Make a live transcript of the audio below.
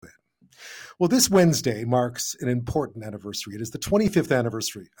Well, this Wednesday marks an important anniversary. It is the 25th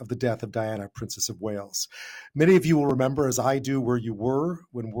anniversary of the death of Diana, Princess of Wales. Many of you will remember, as I do, where you were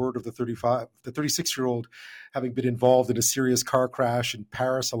when word of the 36-year-old having been involved in a serious car crash in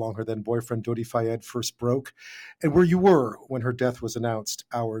Paris along her then boyfriend Dodi Fayed first broke, and where you were when her death was announced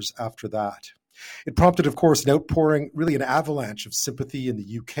hours after that. It prompted, of course, an outpouring, really an avalanche of sympathy in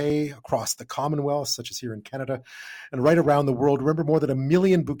the UK, across the Commonwealth, such as here in Canada, and right around the world. Remember, more than 1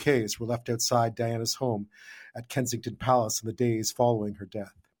 million bouquets were left outside Diana's home at Kensington Palace in the days following her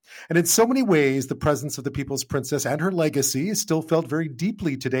death. And in so many ways, the presence of the People's Princess and her legacy is still felt very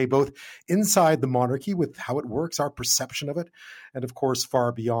deeply today, both inside the monarchy with how it works, our perception of it, and of course,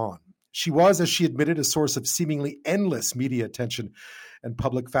 far beyond. She was, as she admitted, a source of seemingly endless media attention and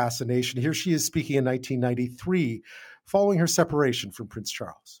public fascination. Here she is speaking in 1993, following her separation from Prince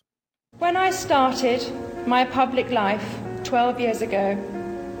Charles. When I started my public life 12 years ago,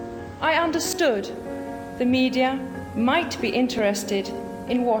 I understood the media might be interested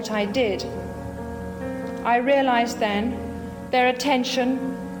in what I did. I realized then their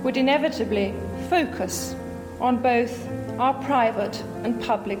attention would inevitably focus on both our private and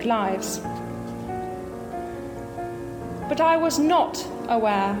public lives. But I was not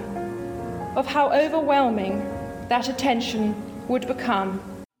aware of how overwhelming that attention would become.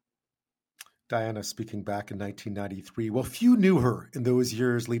 Diana speaking back in 1993. Well, few knew her in those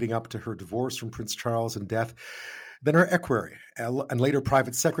years leading up to her divorce from Prince Charles and death. Then her equerry and later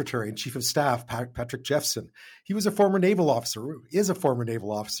private secretary and chief of staff, Patrick Jephson. He was a former naval officer, is a former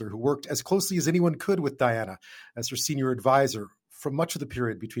naval officer who worked as closely as anyone could with Diana as her senior advisor for much of the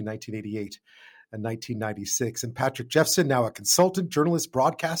period between 1988 and 1996. And Patrick Jephson, now a consultant, journalist,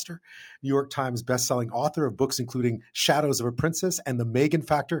 broadcaster, New York Times bestselling author of books including Shadows of a Princess and The Meghan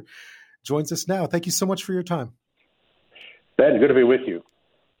Factor, joins us now. Thank you so much for your time. Ben, good to be with you.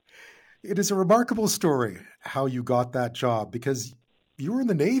 It is a remarkable story how you got that job, because you were in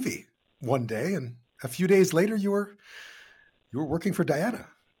the Navy one day and a few days later you were working for Diana.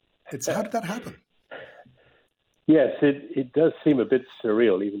 How did that happen? Yes, it does seem a bit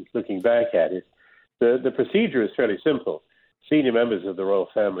surreal, even looking back at it. The procedure is fairly simple. Senior members of the royal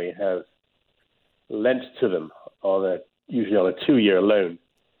family have lent to them usually on a 2-year loan,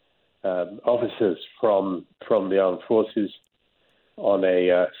 officers from the armed forces on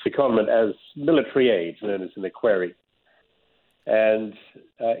a secondment as military aid, known as an equerry. And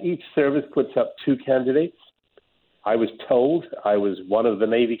each service puts up 2 candidates. I was told I was one of the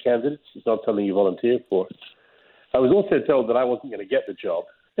Navy candidates. It's not something you volunteer for. I was also told that I wasn't going to get the job.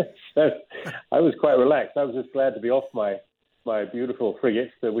 So I was quite relaxed. I was just glad to be off my beautiful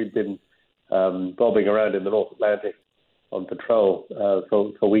frigate that we'd been bobbing around in the North Atlantic on patrol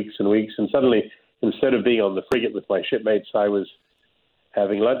for weeks and weeks. And suddenly, instead of being on the frigate with my shipmates, I was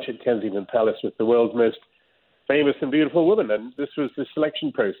having lunch at Kensington Palace with the world's most famous and beautiful woman. And this was the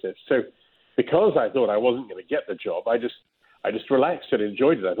selection process. So because I thought I wasn't going to get the job, I just relaxed and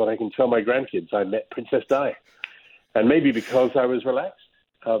enjoyed it. I thought I can tell my grandkids I met Princess Di. And maybe because I was relaxed,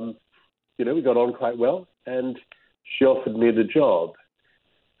 we got on quite well, and she offered me the job.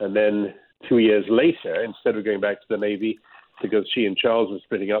 And then 2 years later, instead of going back to the Navy, because she and Charles were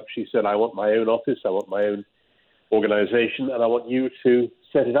splitting up, she said, I want my own office, I want my own organization, and I want you to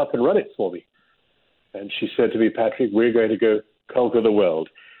set it up and run it for me. And she said to me, Patrick, we're going to go conquer the world.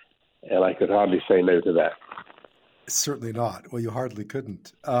 And I could hardly say no to that. Certainly not. Well, you hardly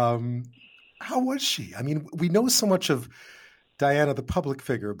couldn't. How was she? I mean, we know so much of Diana, the public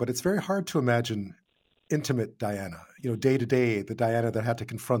figure, but it's very hard to imagine intimate Diana, day to day, the Diana that had to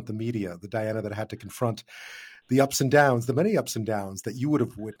confront the media, the Diana that had to confront the ups and downs, the many ups and downs that you would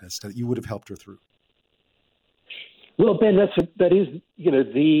have witnessed, that you would have helped her through. Well, Ben, that is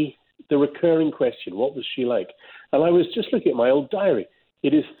the recurring question. What was she like? And I was just looking at my old diary.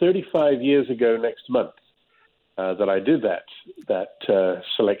 It is 35 years ago next month that I did that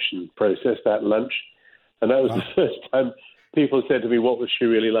selection process, that lunch. And that was the first time people said to me, what was she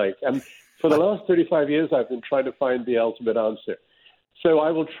really like? And for the last 35 years, I've been trying to find the ultimate answer. So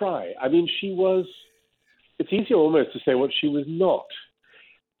I will try. I mean, it's easier almost to say what she was not.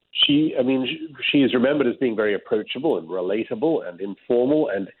 She is remembered as being very approachable and relatable and informal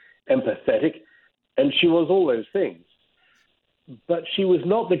and empathetic. And she was all those things. But she was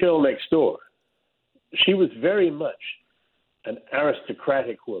not the girl next door. She was very much an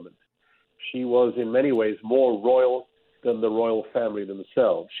aristocratic woman. She was in many ways more royal than the royal family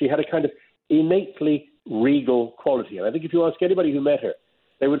themselves. She had a kind of innately regal quality. And I think if you ask anybody who met her,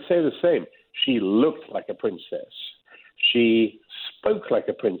 they would say the same. She looked like a princess. She spoke like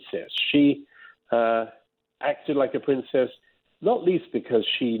a princess. She acted like a princess, not least because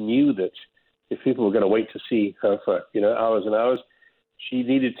she knew that if people were going to wait to see her for, hours and hours, she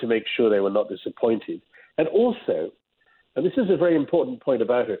needed to make sure they were not disappointed. And also, and this is a very important point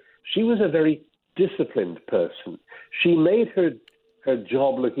about her, she was a very disciplined person. She made her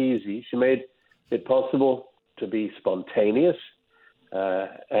job look easy. She made it possible to be spontaneous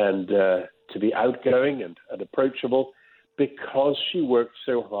and to be outgoing and approachable because she worked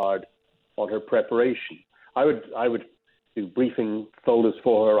so hard on her preparation. I would do briefing folders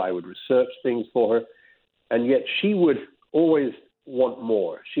for her. I would research things for her. And yet she would always want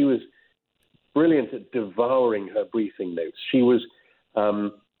more. She was brilliant at devouring her briefing notes. She was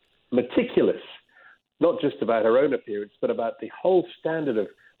meticulous, not just about her own appearance, but about the whole standard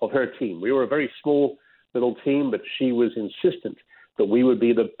of her team. We were a very small little team, but she was insistent that we would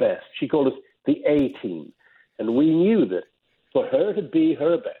be the best. She called us the A team. And we knew that for her to be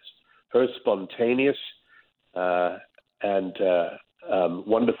her best, her spontaneous and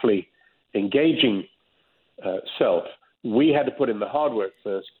wonderfully engaging self, we had to put in the hard work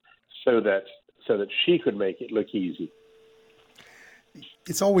first so that she could make it look easy.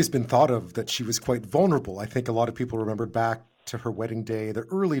 It's always been thought of that she was quite vulnerable. I think a lot of people remember back to her wedding day, the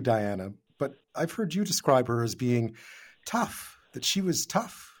early Diana, but I've heard you describe her as being tough, that she was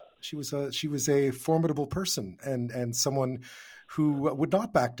tough. She was a formidable person and someone who would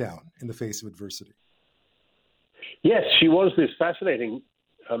not back down in the face of adversity. Yes, she was this fascinating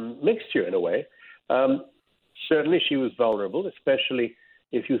mixture in a way. Certainly she was vulnerable, especially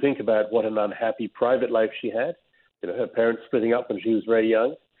if you think about what an unhappy private life she had. Her parents splitting up when she was very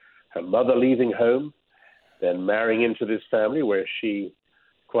young, her mother leaving home, then marrying into this family where she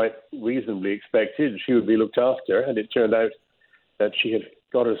quite reasonably expected she would be looked after, and it turned out that she had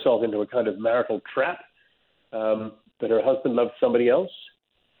got herself into a kind of marital trap, that her husband loved somebody else.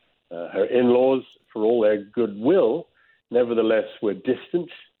 Her in-laws, for all their goodwill, nevertheless were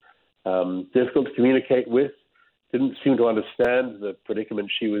distant, difficult to communicate with, didn't seem to understand the predicament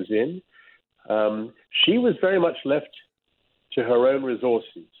she was in. She was very much left to her own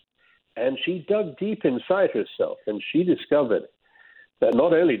resources, and she dug deep inside herself, and she discovered that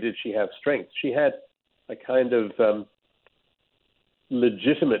not only did she have strength, she had a kind of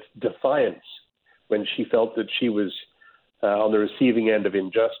legitimate defiance when she felt that she was on the receiving end of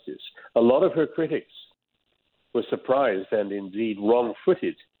injustice. A lot of her critics were surprised and indeed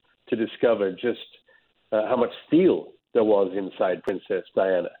wrong-footed to discover just how much steel there was inside Princess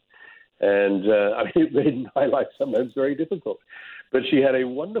Diana. And it made my life sometimes very difficult. But she had a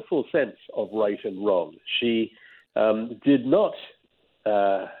wonderful sense of right and wrong. She did not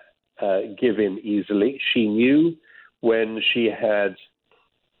give in easily. She knew when she had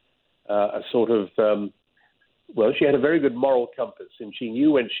a sort of, she had a very good moral compass, and she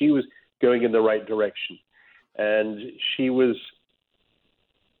knew when she was going in the right direction. And she was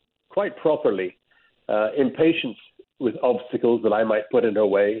quite properly impatient with obstacles that I might put in her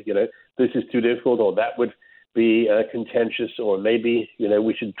way. This is too difficult, or that would be contentious, or maybe,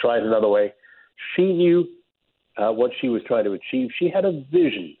 we should try it another way. She knew what she was trying to achieve. She had a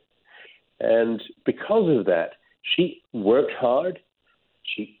vision. And because of that, she worked hard.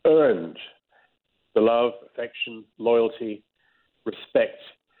 She earned the love, affection, loyalty, respect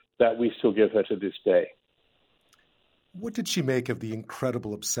that we still give her to this day. What did she make of the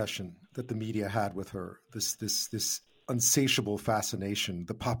incredible obsession that the media had with her? This insatiable fascination,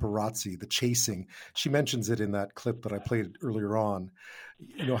 the paparazzi, the chasing. She mentions it in that clip that I played earlier on,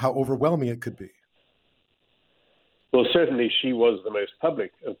 how overwhelming it could be. Well, certainly she was the most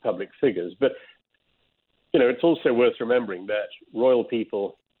public of public figures. But, it's also worth remembering that royal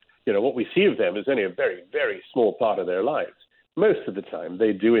people, what we see of them is only a very, very small part of their lives. Most of the time,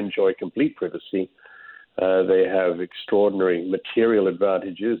 they do enjoy complete privacy. They have extraordinary material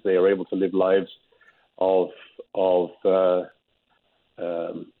advantages. They are able to live lives of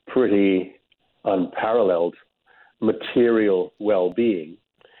pretty unparalleled material well-being.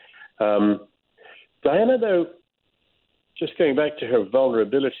 Diana, though, just going back to her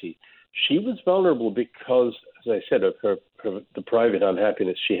vulnerability, she was vulnerable because, as I said, of the private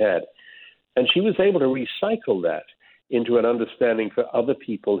unhappiness she had. And she was able to recycle that into an understanding for other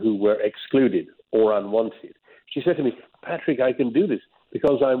people who were excluded or unwanted. She said to me, Patrick, I can do this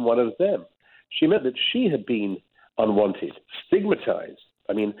because I'm one of them. She meant that she had been unwanted, stigmatized.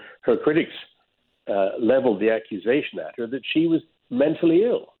 I mean, her critics leveled the accusation at her that she was mentally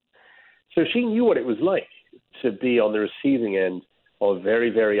ill. So she knew what it was like to be on the receiving end of very,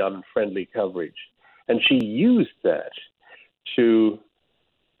 very unfriendly coverage. And she used that to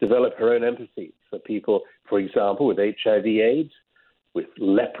develop her own empathy for people, for example, with HIV/AIDS, with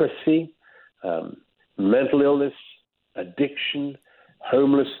leprosy, mental illness, addiction,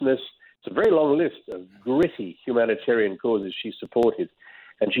 homelessness. It's a very long list of gritty humanitarian causes she supported.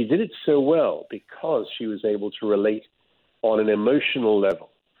 And she did it so well because she was able to relate on an emotional level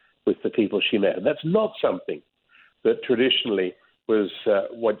with the people she met. And that's not something that traditionally was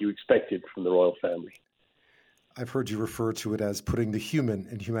what you expected from the royal family. I've heard you refer to it as putting the human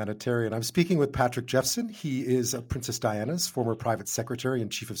in humanitarian. I'm speaking with Patrick Jephson. He is Princess Diana's former private secretary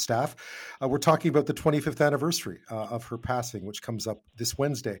and chief of staff. We're talking about the 25th anniversary of her passing, which comes up this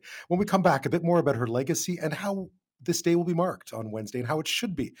Wednesday. When we come back, a bit more about her legacy and how this day will be marked on Wednesday and how it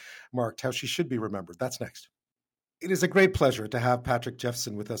should be marked, how she should be remembered. That's next. It is a great pleasure to have Patrick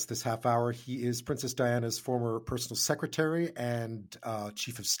Jephson with us this half hour. He is Princess Diana's former personal secretary and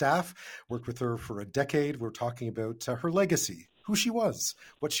chief of staff, worked with her for a decade. We're talking about her legacy, who she was,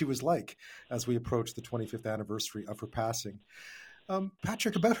 what she was like as we approach the 25th anniversary of her passing.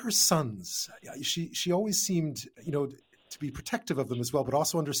 Patrick, about her sons, she always seemed, to be protective of them as well, but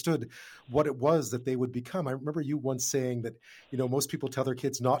also understood what it was that they would become. I remember you once saying that, most people tell their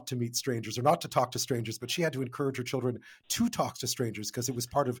kids not to meet strangers or not to talk to strangers, but she had to encourage her children to talk to strangers because it was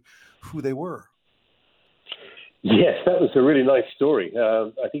part of who they were. Yes, that was a really nice story.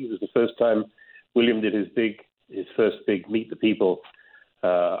 I think it was the first time William did his first big Meet the People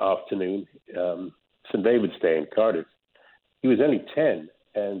afternoon, St. David's Day in Cardiff. He was only 10,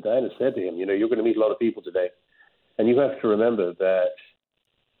 and Diana said to him, you're going to meet a lot of people today. And you have to remember that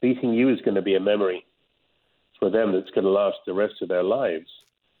meeting you is going to be a memory for them that's going to last the rest of their lives.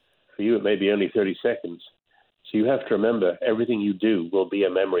 For you, it may be only 30 seconds. So you have to remember everything you do will be a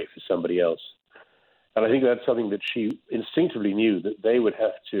memory for somebody else. And I think that's something that she instinctively knew that they would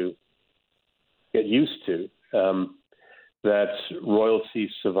have to get used to, that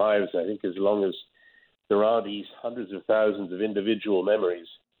royalty survives, I think, as long as there are these hundreds of thousands of individual memories.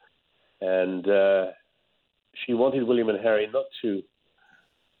 And she wanted William and Harry not to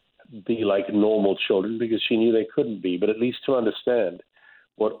be like normal children because she knew they couldn't be, but at least to understand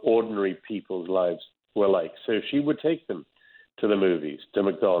what ordinary people's lives were like. So she would take them to the movies, to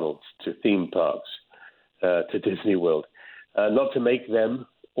McDonald's, to theme parks, to Disney World, not to make them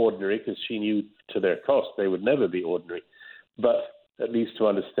ordinary because she knew to their cost they would never be ordinary, but at least to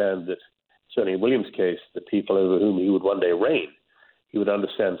understand that, certainly in William's case, the people over whom he would one day reign, he would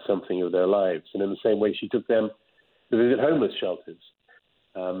understand something of their lives. And in the same way, she took them to visit homeless shelters,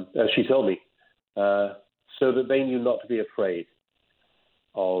 as she told me, so that they knew not to be afraid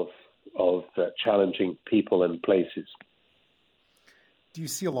of challenging people and places. Do you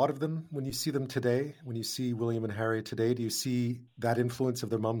see a lot of them when you see them today? When you see William and Harry today, do you see that influence of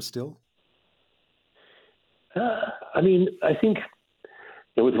their mum still? I think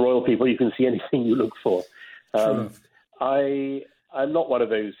with royal people, you can see anything you look for. I'm not one of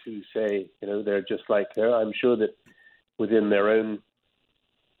those who say, they're just like her. I'm sure that within their own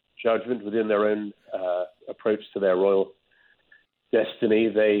judgment, within their own approach to their royal destiny,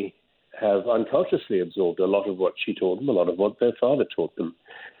 they have unconsciously absorbed a lot of what she taught them, a lot of what their father taught them.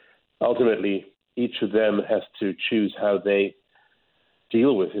 Ultimately, each of them has to choose how they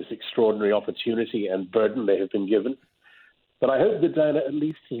deal with this extraordinary opportunity and burden they have been given. But I hope that Diana at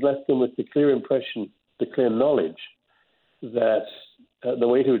least has left them with the clear impression, the clear knowledge that the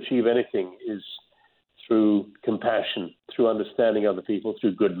way to achieve anything is through compassion, through understanding other people,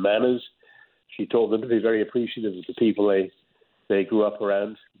 through good manners. She taught them to be very appreciative of the people they grew up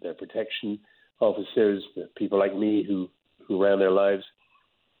around, their protection officers, the people like me who ran their lives.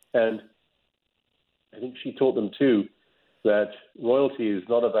 And I think she taught them, too, that royalty is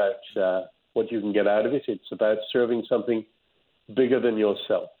not about what you can get out of it. It's about serving something bigger than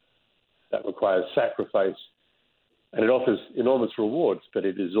yourself. That requires sacrifice. And it offers enormous rewards, but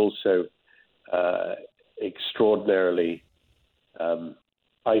it is also extraordinarily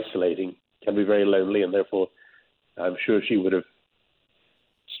isolating, can be very lonely, and therefore I'm sure she would have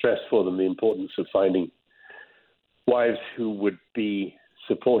stressed for them the importance of finding wives who would be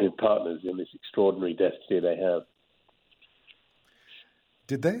supportive partners in this extraordinary destiny they have.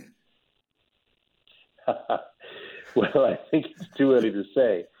 Did they? Well, I think it's too early to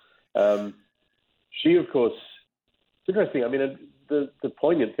say. She, of course, it's interesting. The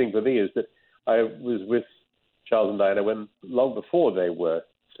poignant thing for me is that I was with Charles and Diana long before they were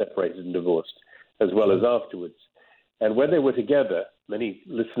separated and divorced, as well as afterwards. And when they were together, many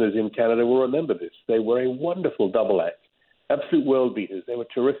listeners in Canada will remember this. They were a wonderful double act, absolute world beaters. They were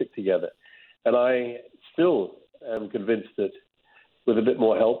terrific together. And I still am convinced that with a bit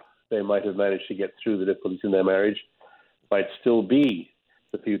more help, they might have managed to get through the difficulties in their marriage, might still be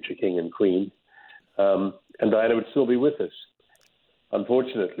the future king and queen, and Diana would still be with us.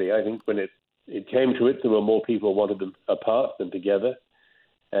 Unfortunately, I think when it came to it, there were more people who wanted them apart than together.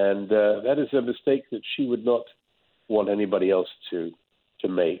 And that is a mistake that she would not want anybody else to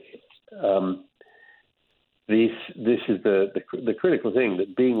make. This is the critical thing,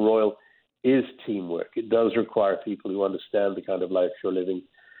 that being royal is teamwork. It does require people who understand the kind of life you're living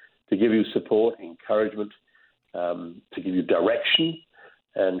to give you support, encouragement, to give you direction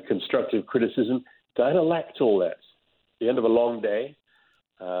and constructive criticism. Diana lacked all that. At the end of a long day,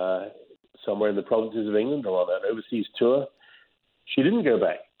 somewhere in the provinces of England or on an overseas tour, she didn't go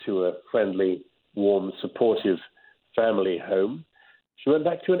back to a friendly, warm, supportive family home. She went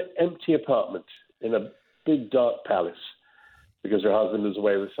back to an empty apartment in a big, dark palace because her husband was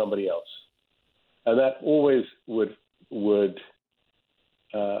away with somebody else. And that always would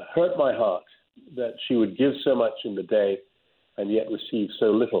hurt my heart, that she would give so much in the day and yet receive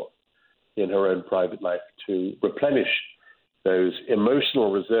so little in her own private life to replenish those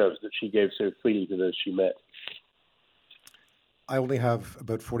emotional reserves that she gave so freely to those she met. I only have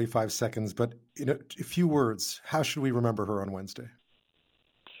about 45 seconds, but a few words. How should we remember her on Wednesday?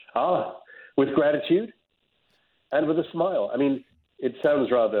 With gratitude and with a smile. I mean, it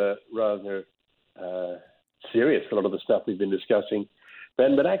sounds rather serious, a lot of the stuff we've been discussing,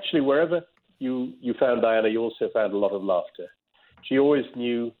 Ben, but actually wherever you found Diana, you also found a lot of laughter. She always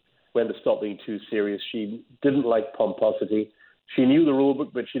knew when to stop being too serious. She didn't like pomposity. She knew the rule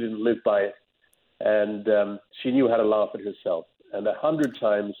book, but she didn't live by it. And she knew how to laugh at herself. And 100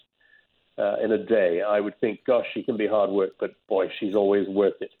 times in a day, I would think, gosh, she can be hard work, but boy, she's always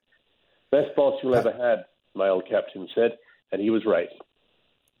worth it. Best boss you'll ever had, my old captain said, and he was right.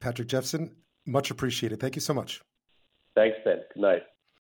 Patrick Jephson, much appreciated. Thank you so much. Thanks, Ben. Good night.